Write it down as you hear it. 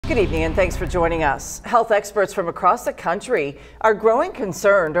Good evening and thanks for joining us. Health experts from across the country are growing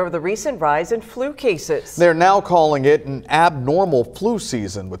concerned over the recent rise in flu cases. They're now calling it an abnormal flu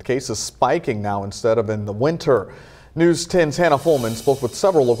season, with cases spiking now instead of in the winter. News 10's Hannah Fullman spoke with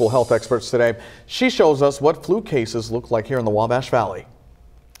several local health experts today. She shows us what flu cases look like here in the Wabash Valley.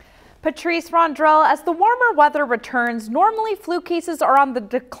 Patrice Rondrell, as the warmer weather returns, normally flu cases are on the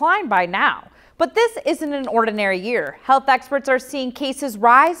decline by now. But this isn't an ordinary year. Health experts are seeing cases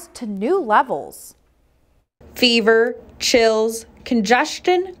rise to new levels. Fever, chills,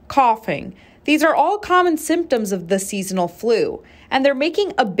 congestion, coughing. These are all common symptoms of the seasonal flu, and they're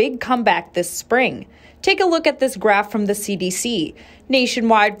making a big comeback this spring. Take a look at this graph from the CDC.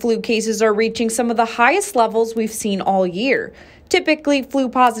 Nationwide flu cases are reaching some of the highest levels we've seen all year. Typically, flu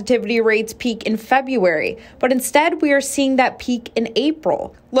positivity rates peak in February, but instead we are seeing that peak in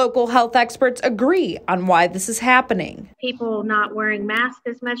April. Local health experts agree on why this is happening. People not wearing masks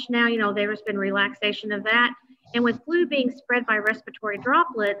as much now, there's been relaxation of that. And with flu being spread by respiratory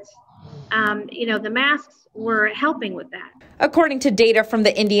droplets, the masks were helping with that. According to data from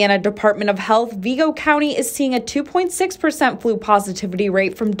the Indiana Department of Health, Vigo County is seeing a 2.6% flu positivity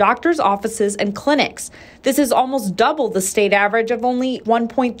rate from doctors' offices and clinics. This is almost double the state average of only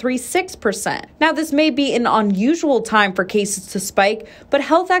 1.36%. Now, this may be an unusual time for cases to spike, but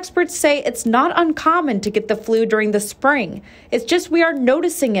health experts say it's not uncommon to get the flu during the spring. It's just we are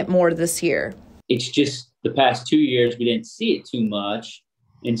noticing it more this year. It's just the past 2 years we didn't see it too much.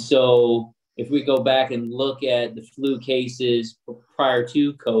 And so if we go back and look at the flu cases prior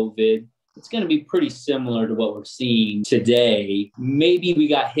to COVID, it's going to be pretty similar to what we're seeing today. Maybe we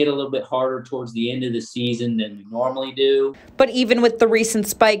got hit a little bit harder towards the end of the season than we normally do. But even with the recent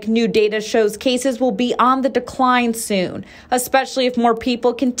spike, new data shows cases will be on the decline soon, especially if more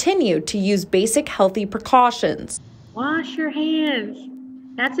people continue to use basic healthy precautions. Wash your hands.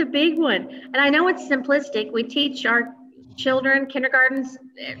 That's a big one. And I know it's simplistic. We teach our children, kindergartens,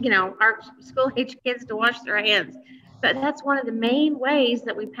 our school-age kids to wash their hands. But that's one of the main ways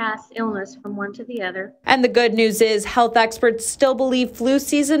that we pass illness from one to the other. And the good news is health experts still believe flu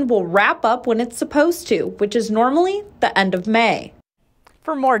season will wrap up when it's supposed to, which is normally the end of May.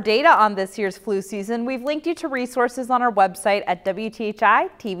 For more data on this year's flu season, we've linked you to resources on our website at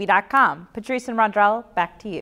WTHI-TV.com. Patrice and Rondrell, back to you.